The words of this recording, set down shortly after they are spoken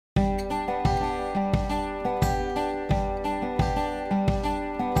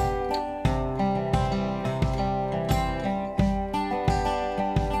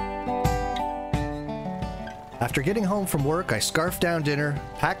After getting home from work, I scarfed down dinner,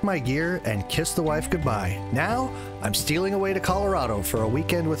 packed my gear, and kissed the wife goodbye. Now, I'm stealing away to Colorado for a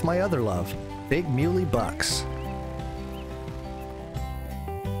weekend with my other love, big muley bucks.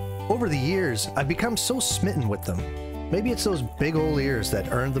 Over the years, I've become so smitten with them. Maybe it's those big old ears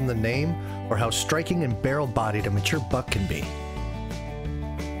that earned them the name, or how striking and barrel-bodied a mature buck can be.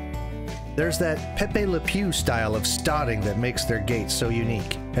 There's that Pepe Le Pew style of stotting that makes their gait so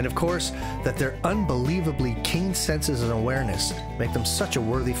unique. And of course, that their unbelievably keen senses and awareness make them such a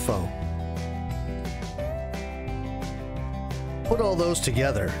worthy foe. Put all those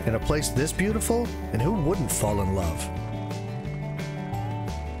together in a place this beautiful, and who wouldn't fall in love?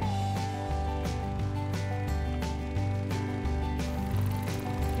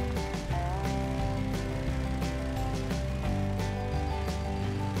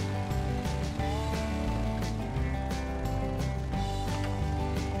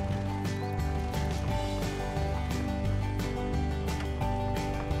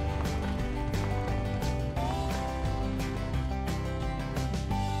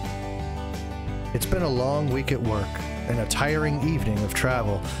 It's been a long week at work and a tiring evening of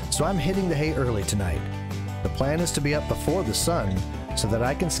travel, so I'm hitting the hay early tonight. The plan is to be up before the sun so that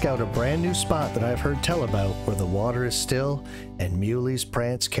I can scout a brand new spot that I've heard tell about where the water is still and muleys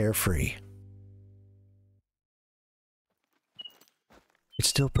prance carefree. It's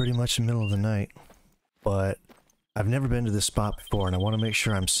still pretty much the middle of the night, but I've never been to this spot before and I want to make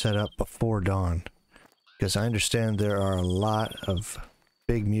sure I'm set up before dawn, because I understand there are a lot of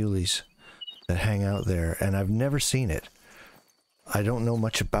big muleys that hang out there, and I've never seen it. I don't know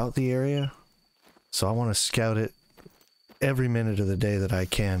much about the area, so I want to scout it every minute of the day that I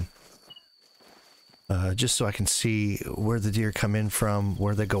can. Just so I can see where the deer come in from,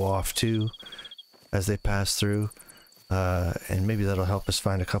 where they go off to as they pass through, and maybe that'll help us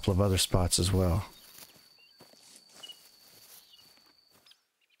find a couple of other spots as well.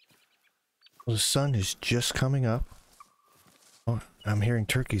 Well, the sun is just coming up. Oh, I'm hearing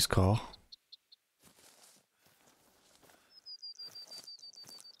turkeys call.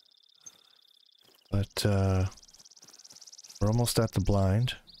 But, we're almost at the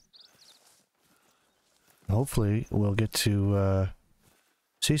blind. Hopefully, we'll get to,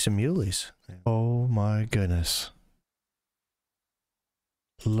 see some muleys. Oh my goodness.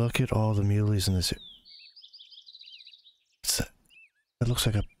 Look at all the muleys in this. It looks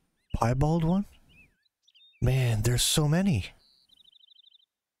like a piebald one? Man, there's so many.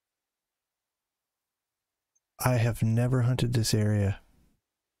 I have never hunted this area,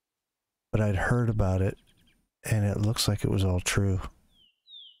 but I'd heard about it, and it looks like it was all true.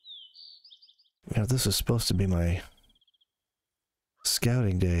 You know, this is supposed to be my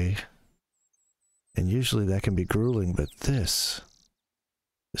scouting day, and usually that can be grueling, but this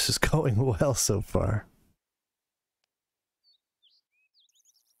is going well so far.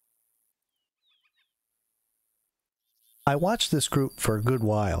 I watch this group for a good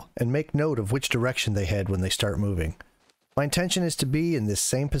while, and make note of which direction they head when they start moving. My intention is to be in this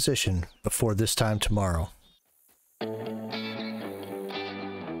same position before this time tomorrow.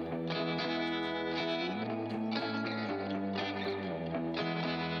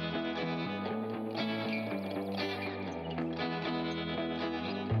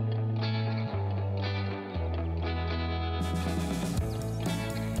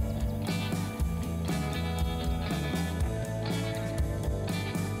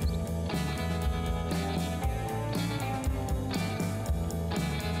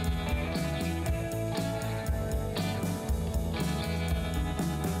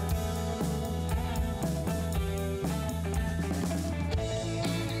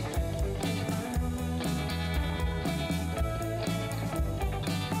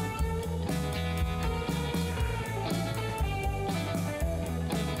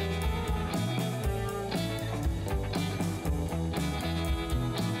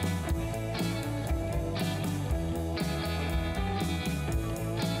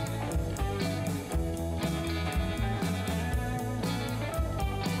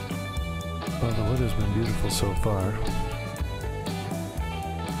 Well, the weather's been beautiful so far,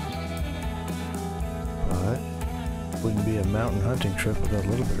 but it wouldn't be a mountain hunting trip without a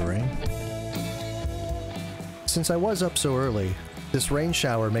little bit of rain. Since I was up so early, this rain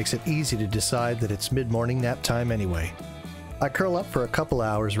shower makes it easy to decide that it's mid-morning nap time anyway. I curl up for a couple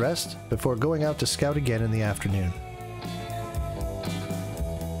hours rest before going out to scout again in the afternoon.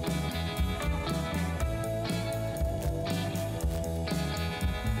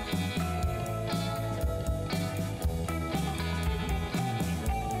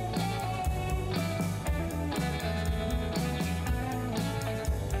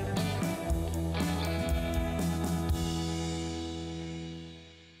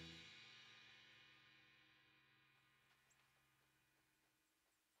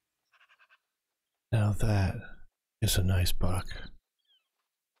 Now that is a nice buck.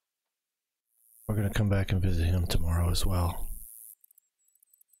 We're going to come back and visit him tomorrow as well.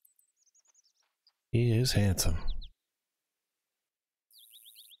 He is handsome.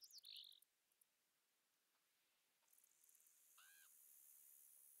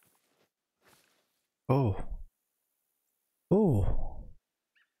 Oh. Oh.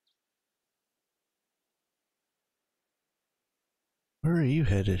 Where are you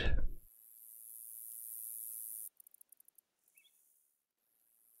headed?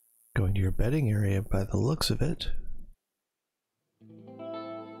 Going to your bedding area by the looks of it.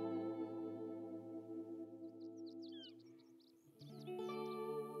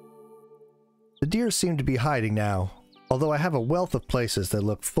 The deer seem to be hiding now, although I have a wealth of places that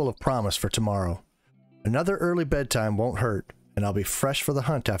look full of promise for tomorrow. Another early bedtime won't hurt, and I'll be fresh for the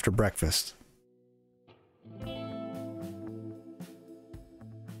hunt after breakfast.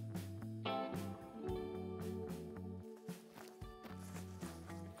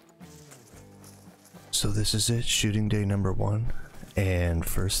 So this is it, shooting day number 1. And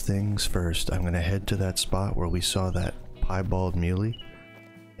first things first, I'm going to head to that spot where we saw that piebald muley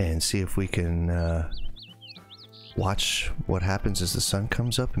and see if we can watch what happens as the sun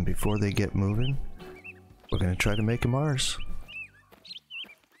comes up, and before they get moving, we're going to try to make them ours.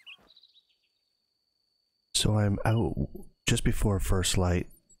 So I'm out just before first light,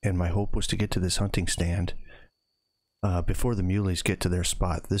 and my hope was to get to this hunting stand before the muleys get to their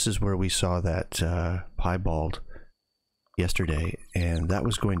spot. This is where we saw that piebald yesterday, and that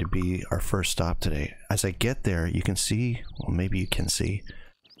was going to be our first stop today. As I get there, you can see, well, maybe you can see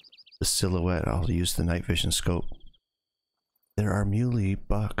the silhouette. I'll use the night vision scope. There are muley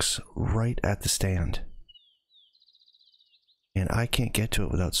bucks right at the stand, and I can't get to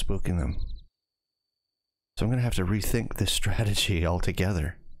it without spooking them. So I'm going to have to rethink this strategy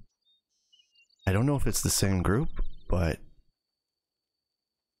altogether. I don't know if it's the same group, but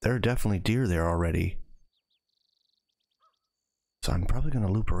there are definitely deer there already. So I'm probably going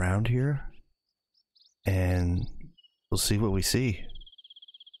to loop around here, and we'll see what we see.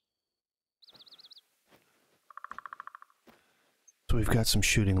 So we've got some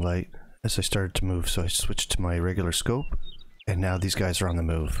shooting light as I started to move, so I switched to my regular scope, and now these guys are on the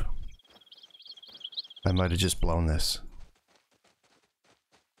move. I might have just blown this.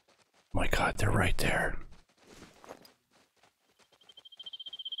 My God, they're right there.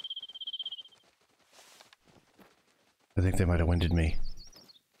 I think they might have winded me.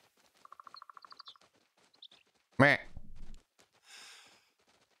 Meh.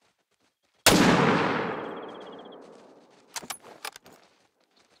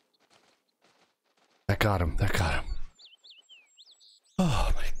 That got him. That got him.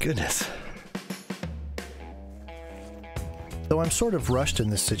 Oh my goodness. Though I'm sort of rushed in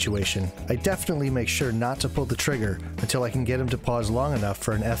this situation, I definitely make sure not to pull the trigger until I can get him to pause long enough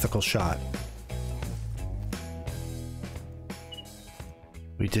for an ethical shot.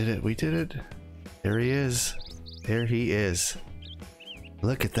 We did it, we did it. There he is. There he is.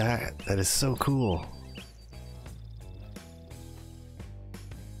 Look at that. That is so cool.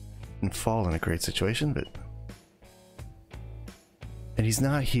 Didn't fall in a great situation, but... And he's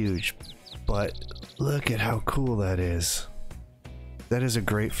not huge, but look at how cool that is. That is a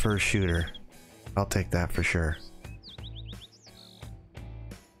great first shooter. I'll take that for sure.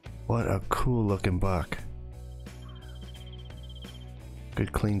 What a cool looking buck.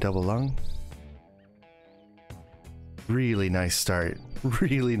 Good clean double lung. Really nice start.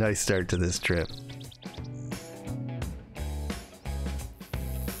 Really nice start to this trip.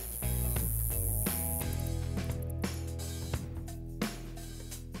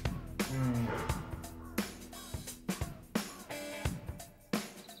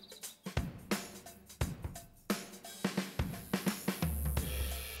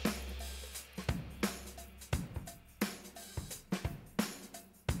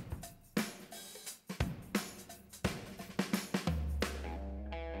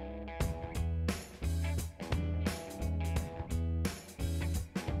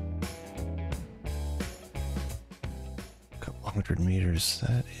 Couple 100 meters.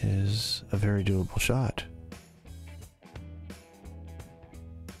 That is a very doable shot.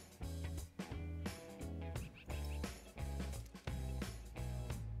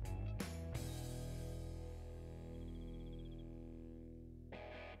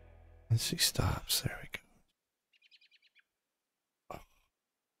 Let's see, stops. There we go.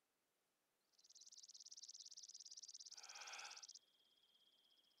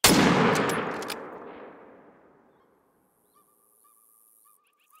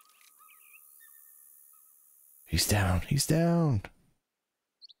 He's down. He's down.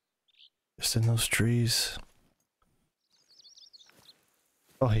 Just in those trees.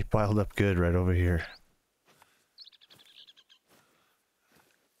 Oh, he piled up good right over here.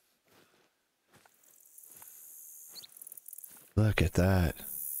 Look at that.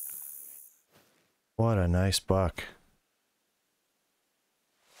 What a nice buck.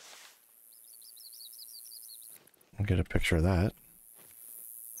 I'll get a picture of that.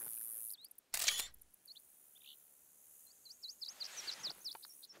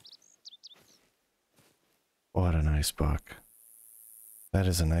 What a nice buck. That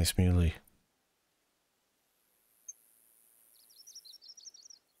is a nice muley.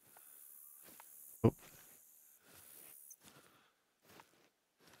 Oh.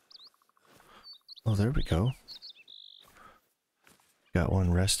 Oh, there we go. Got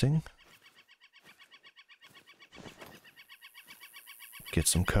one resting. Get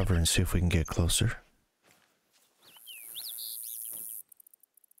some cover and see if we can get closer.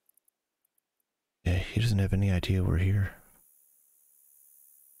 Yeah, he doesn't have any idea we're here.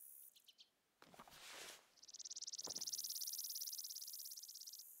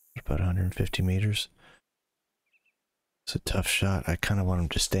 About 150 meters. It's a tough shot. I kind of want him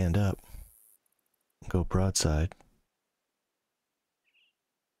to stand up. Go broadside.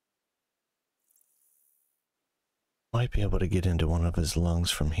 Might be able to get into one of his lungs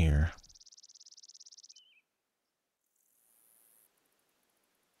from here.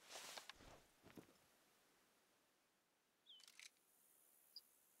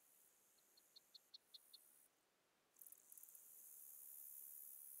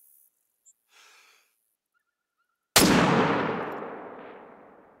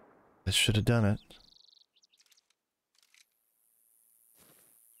 That should have done it.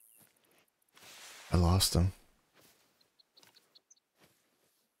 I lost him.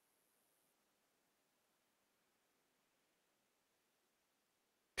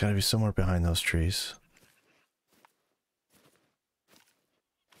 Gotta be somewhere behind those trees.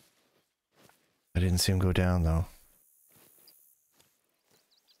 I didn't see him go down though.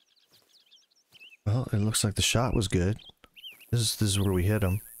 Well, it looks like the shot was good. This is where we hit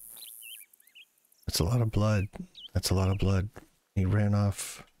him. That's a lot of blood. That's a lot of blood. He ran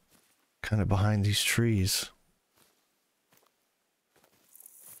off kind of behind these trees.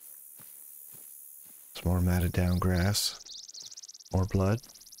 Some more matted down grass. More blood.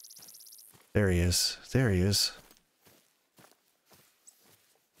 There he is. There he is.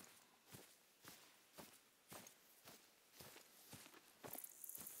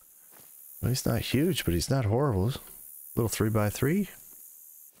 Well, he's not huge, but he's not horrible. Little 3x3.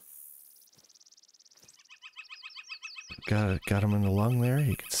 Got him in the lung there,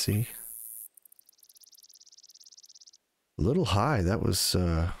 you can see. A little high, that was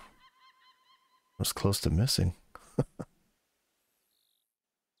close to missing.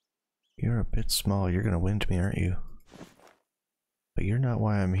 You're a bit small, you're gonna wind me, aren't you? But you're not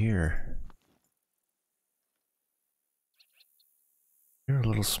why I'm here. You're a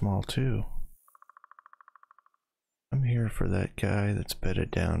little small too. I'm here for that guy that's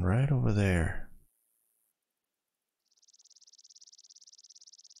bedded down right over there.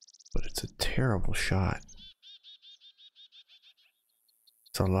 But it's a terrible shot.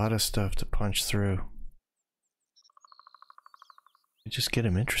 It's a lot of stuff to punch through. Just get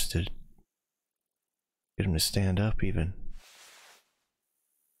him interested. Get him to stand up even.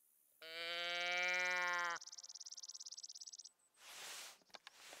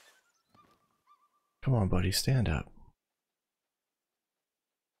 Come on, buddy, stand up.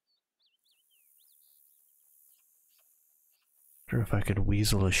 I wonder if I could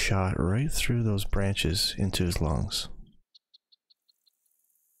weasel a shot right through those branches into his lungs.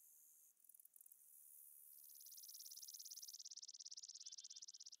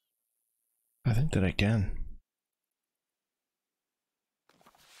 I think that I can.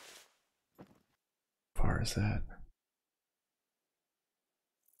 How far is that?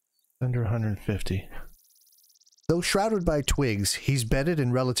 Under 150. Though shrouded by twigs, he's bedded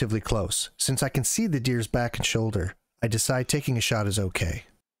and relatively close. Since I can see the deer's back and shoulder, I decide taking a shot is okay.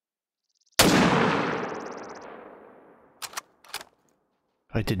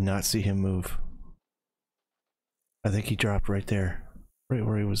 I did not see him move. I think he dropped right there, right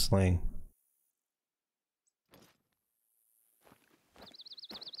where he was laying.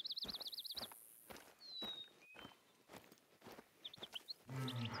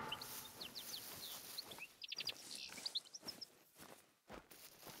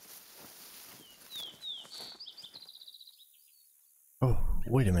 Oh,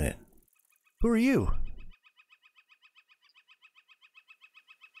 wait a minute. Who are you?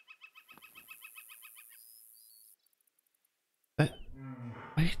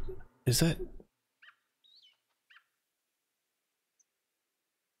 Wait, Is that...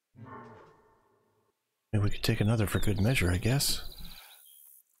 Maybe we could take another for good measure, I guess.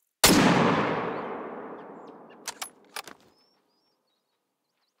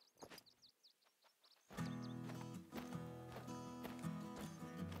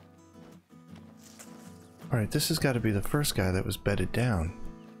 Alright, this has got to be the first guy that was bedded down.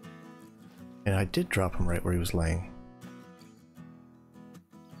 And I did drop him right where he was laying.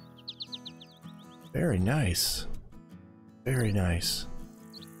 Very nice. Very nice.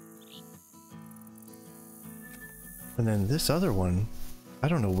 And then this other one, I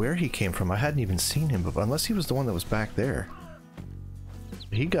don't know where he came from. I hadn't even seen him before, unless he was the one that was back there.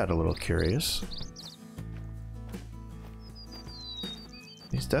 He got a little curious.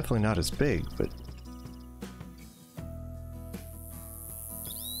 He's definitely not as big, but...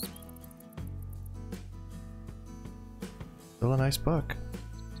 still a nice buck.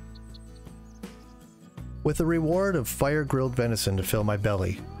 With the reward of fire-grilled venison to fill my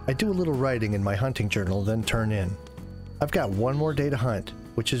belly, I do a little writing in my hunting journal, then turn in. I've got one more day to hunt,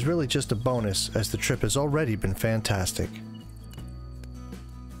 which is really just a bonus as the trip has already been fantastic.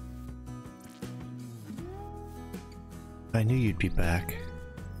 I knew you'd be back.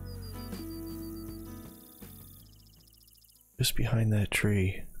 Just behind that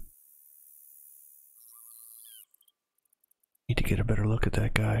tree. Need to get a better look at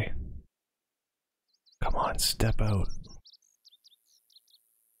that guy. Come on, step out.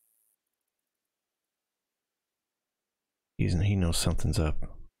 He knows something's up.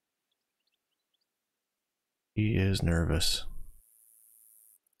 He is nervous.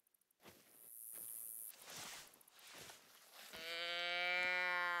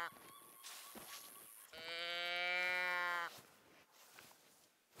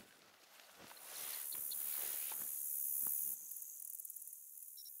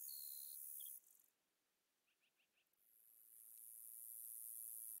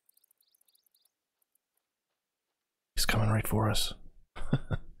 He's coming right for us.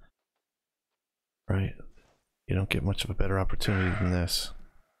 Right. You don't get much of a better opportunity than this.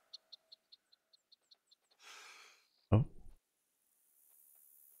 Oh.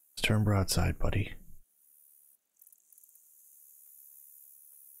 Let's turn broadside, buddy.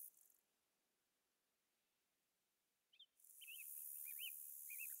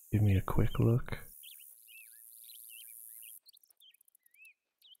 Give me a quick look.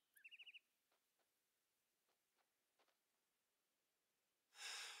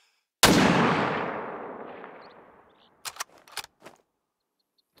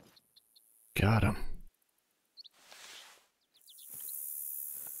 Got him.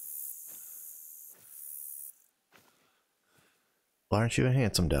 Well, aren't you a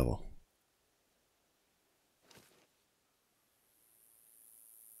handsome devil?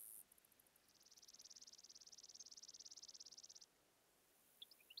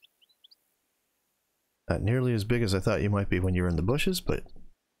 Not nearly as big as I thought you might be when you were in the bushes, but...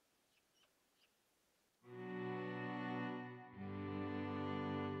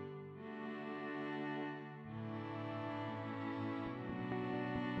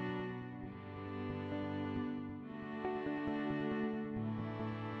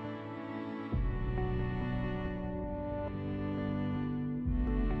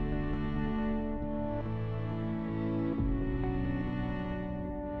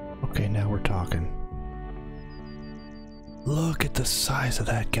 okay, now we're talking. Look at the size of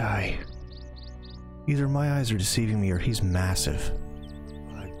that guy. Either my eyes are deceiving me or he's massive.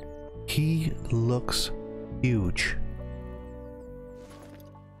 He looks huge.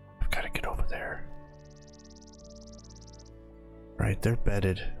 I've got to get over there. Right, they're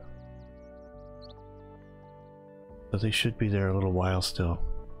bedded. So they should be there a little while still.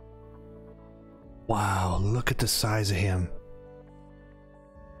 Wow, look at the size of him.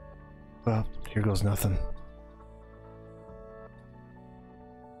 Well, here goes nothing.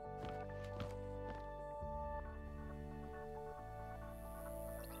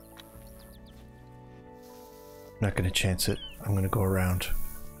 I'm not going to chance it. I'm going to go around.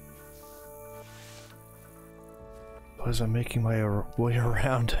 As I'm making my way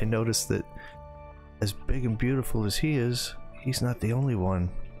around, I noticed that as big and beautiful as he is, he's not the only one.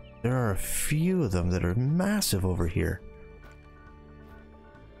 There are a few of them that are massive over here.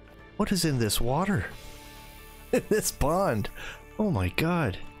 What is in this water? In this pond? Oh my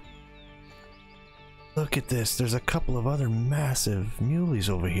god. Look at this. There's a couple of other massive muleys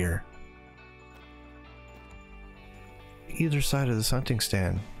over here. Either side of this hunting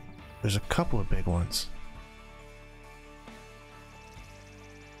stand, there's a couple of big ones.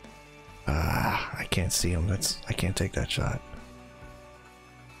 I can't see them. I can't take that shot.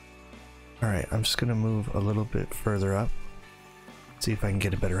 Alright, I'm just gonna move a little bit further up. See if I can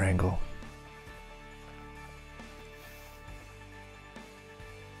get a better angle.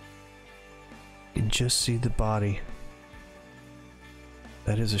 You can just see the body.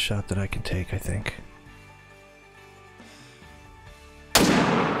 That is a shot that I can take, I think.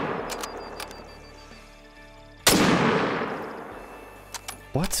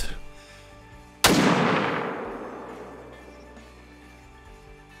 What?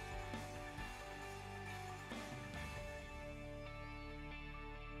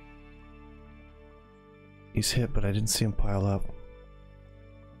 He's hit, but I didn't see him pile up.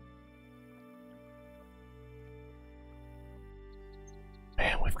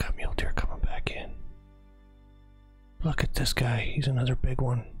 Man, we've got mule deer coming back in. Look at this guy. He's another big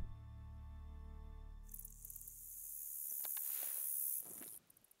one.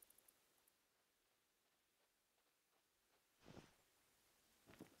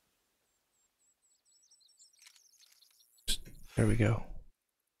 There we go.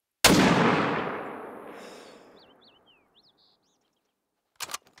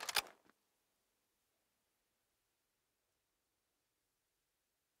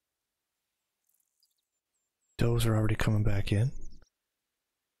 Does are already coming back in.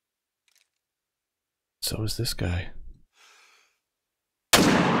 So is this guy.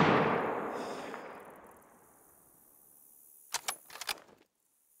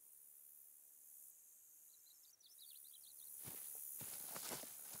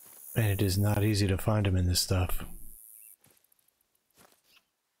 And it is not easy to find him in this stuff.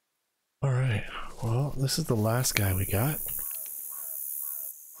 Alright, well, this is the last guy we got.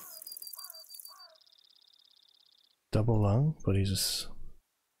 Double lung, but he's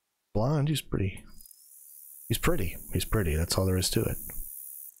blonde. He's pretty. He's pretty. He's pretty. That's all there is to it.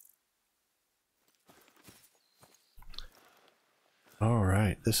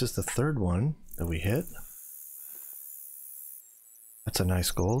 Alright, this is the third one that we hit. That's a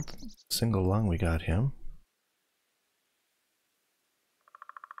nice gold. Single lung, we got him.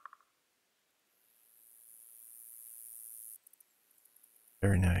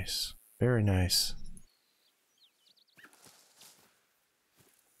 Very nice. Very nice.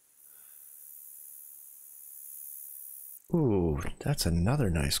 Ooh, that's another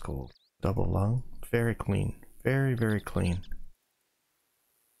nice gold. Double lung. Very clean. Very, very clean.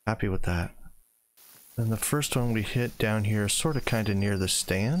 Happy with that. And the first one we hit down here, sort of kind of near the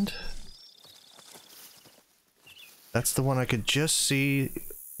stand. That's the one I could just see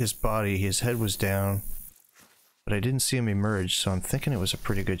his body. His head was down, but I didn't see him emerge, so I'm thinking it was a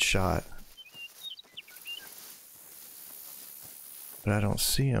pretty good shot. But I don't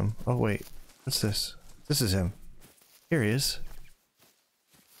see him. Oh wait, what's this? This is him. Here he is.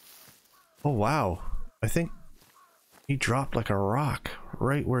 Oh wow, I think he dropped like a rock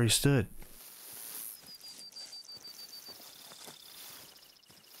right where he stood.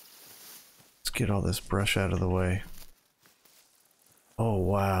 Let's get all this brush out of the way. Oh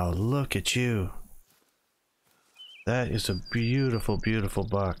wow, look at you. That is a beautiful, beautiful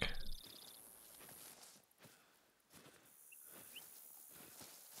buck.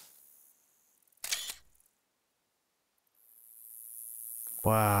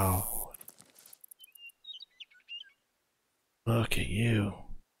 Wow. Look at you.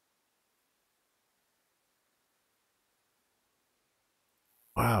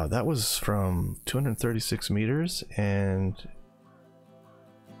 Wow, that was from 236 meters and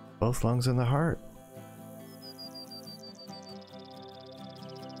both lungs in the heart.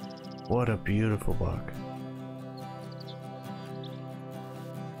 What a beautiful buck.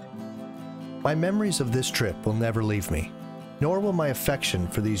 My memories of this trip will never leave me, nor will my affection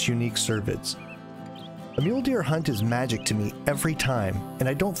for these unique cervids. A mule deer hunt is magic to me every time, and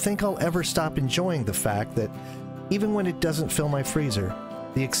I don't think I'll ever stop enjoying the fact that even when it doesn't fill my freezer,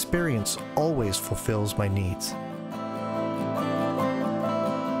 the experience always fulfills my needs.